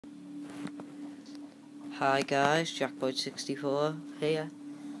Hi guys, Jackboy64 here.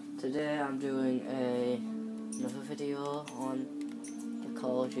 Today I'm doing another video on the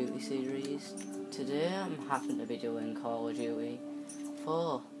Call of Duty series. Today I'm happen to be doing Call of Duty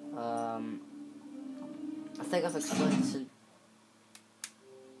 4. I think I've explained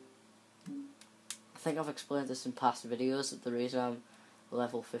this in past videos that the reason I'm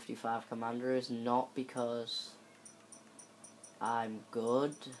level 55 commander is not because I'm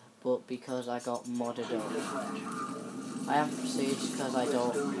good, but because I got modded up. I have prestige because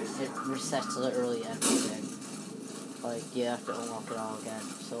it resets literally everything. Like, you have to unlock it all again,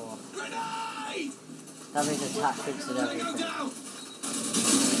 so that means attachments and everything.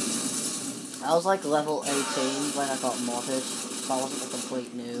 I was like level 18 when I got modded, so I wasn't a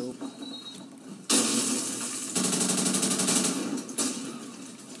complete noob.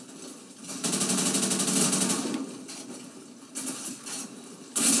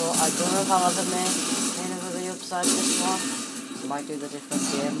 So I don't know if I'll ever make another video besides this one. So I might do the different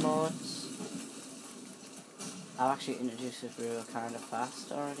game modes. I've actually introduced this video kind of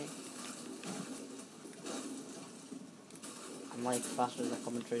fast already. I'm like faster than the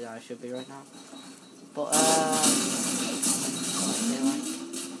commentary that I should be right now. But I'm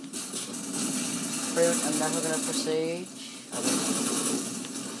never gonna proceed.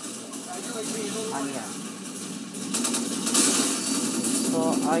 And yeah. So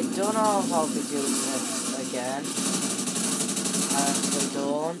I don't know if I'll be doing this again. I actually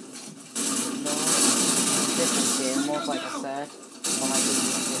don't know. Different game modes, like I said. I might do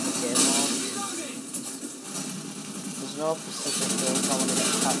different game modes. There's no specific build I want to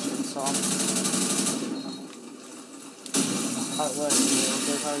get attachments on. How it works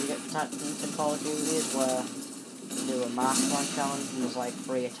is how you get attachments in Call of Duty is where you do a Mastermind challenge and there's like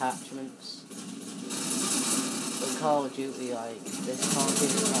 3 attachments. In Call of Duty, like, this Call of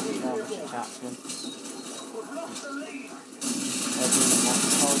Duty doesn't have that much attachments. Like in the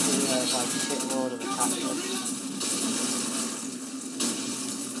Call of Duty there's like a shitload of attachments.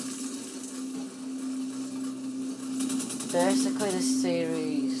 Basically this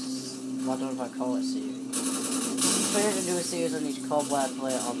series, well, I don't know if I call it series. I'm trying to do a series on each COD where I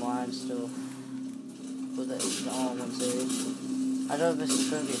play it online stuff. But it's not all one series. I don't know if this is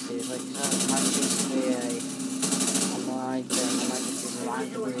going to be a series, like, cause it might just be a online thing, I might just be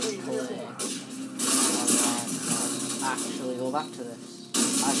randomly play online. Actually go back to this.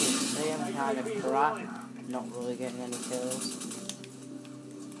 As you can see, I'm kind of crap, not really getting any kills.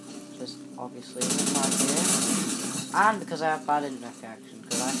 Just obviously in my game. And because I have bad internet connection,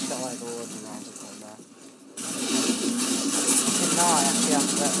 because I shot like loads of rounds of combat. Okay, now I actually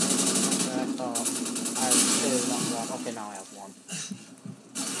have better internet than I thought. I have 2, not 1. Okay, now I have 1.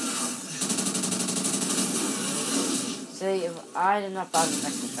 See, if I didn't have bad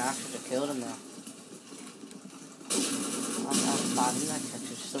internet connection, I should have killed him now. I have bad internet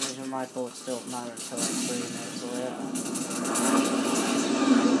connection, for some reason my bullets don't matter until like 3 minutes later.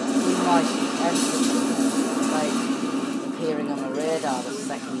 Like, appearing on the radar the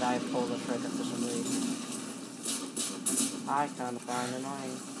second I pull the trigger for some reason. I kind of find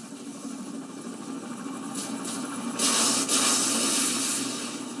annoying.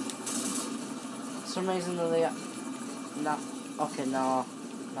 For some reason they no. Okay, no.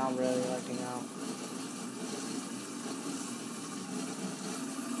 Now I'm really lagging out.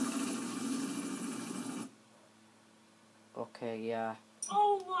 Okay, yeah.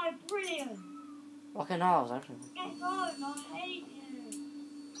 Oh my, brilliant! Okay, no, I was actually. Get on, I hate you.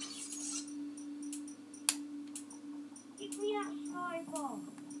 Give me that sniper.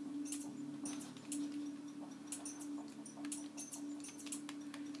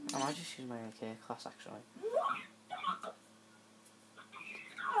 I might just use my AK class actually.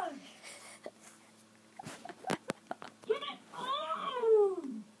 Get it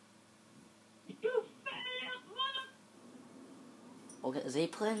on! You failed, mother. Okay, is he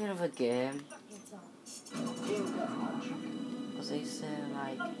playing another game? Was he saying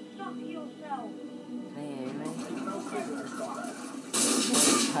like, Go suck yourself. can you hear me? I'm not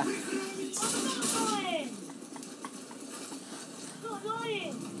lying. I'm not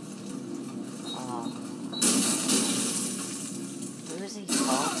lying. Oh. Who is he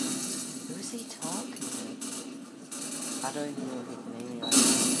talking? Who is he talking to? I don't even know if he can hear me right now.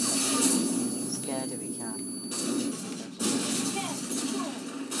 I'm scared if he can. Yeah, sure.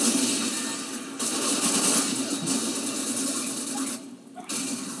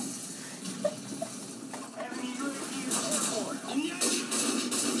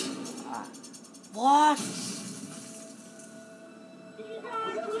 What?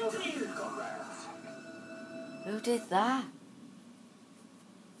 Who did that?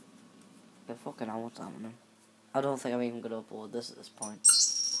 Okay, fucking hell, what's happening? I don't think I'm even gonna upload this at this point.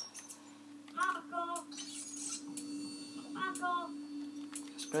 Hardcore. Hardcore.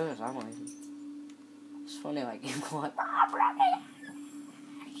 Screw it, I'm not even. It's funny, like, you go like,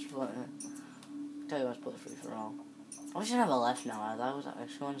 just like, tell you what, to put free for all. I wish I never left now. I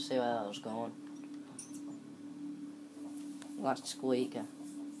just want to see where I was going. That's squeaker.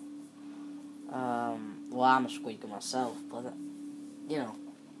 Well, I'm a squeaker myself, but you know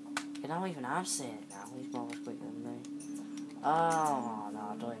don't even I'm saying it now. He's more of a squeaker than me. Oh no,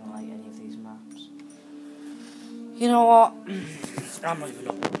 I don't even like any of these maps. You know what? I'm not even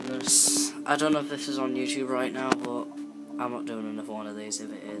uploading this. I don't know if this is on YouTube right now, but I'm not doing another one of these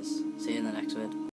if it is. See you in the next vid.